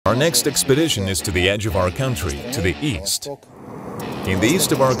Our next expedition is to the edge of our country, to the east. In the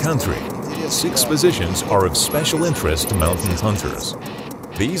east of our country, 6 positions are of special interest to mountain hunters.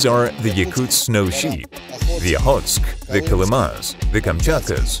 These are the Yakut snow sheep, the Okhotsk, the Kolymas, the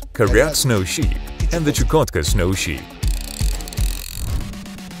Kamchatkas, Koryak snow sheep, and the Chukotka snow sheep.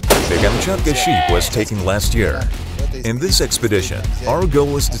 The Kamchatka sheep was taken last year. In this expedition, our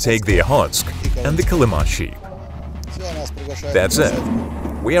goal is to take the Okhotsk and the Kolyma sheep. That's it.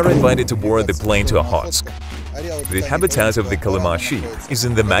 We are invited to board the plane to Okhotsk. The habitat of the Kolyma sheep is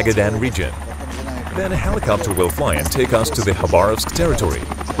in the Magadan region. Then a helicopter will fly and take us to the Khabarovsk territory,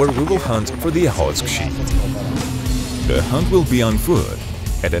 where we will hunt for the Okhotsk sheep. The hunt will be on foot,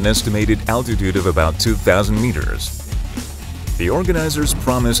 at an estimated altitude of about 2,000 meters. The organizers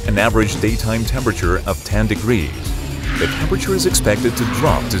promise an average daytime temperature of 10 degrees. The temperature is expected to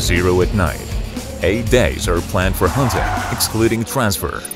drop to 0 at night. 8 days are planned for hunting, excluding transfer.